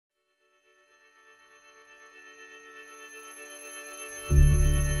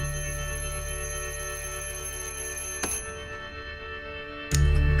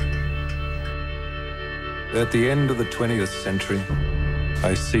At the end of the 20th century,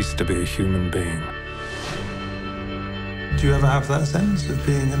 I ceased to be a human being. Do you ever have that sense of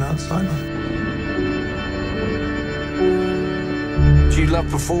being an outsider? Do you love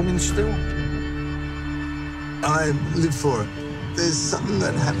performing still? I live for it. There's something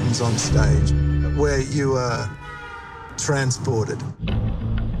that happens on stage where you are transported.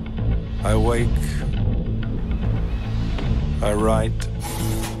 I wake, I write,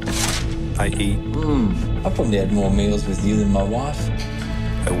 I eat. I probably had more meals with you than my wife.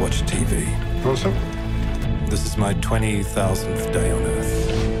 I watch TV. Awesome. This is my 20,000th day on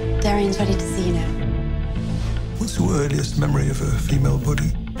Earth. Darian's ready to see you now. What's your earliest memory of a female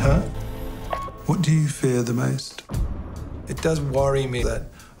body? Huh? What do you fear the most? It does worry me that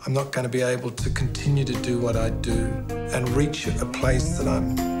I'm not going to be able to continue to do what I do and reach a place that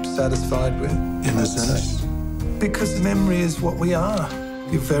I'm satisfied with. In a sense? Because memory is what we are.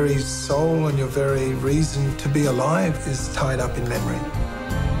 Your very soul and your very reason to be alive is tied up in memory.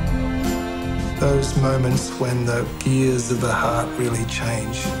 Those moments when the gears of the heart really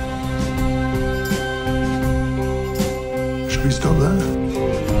change. Should we stop there?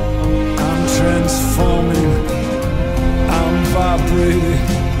 I'm transforming, I'm vibrating,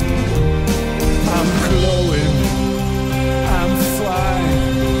 I'm glowing, I'm flying.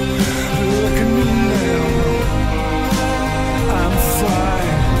 Look at me now, I'm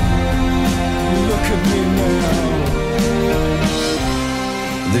flying. Look at me now.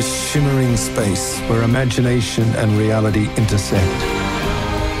 This shimmering space where imagination and reality intersect,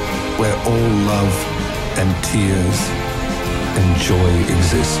 where all love and tears and joy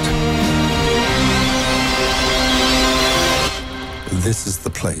exist. This is the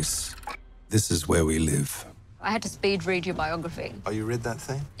place. This is where we live. I had to speed read your biography. Oh, you read that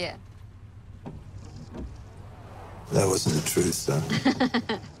thing? Yeah. That wasn't the truth, though.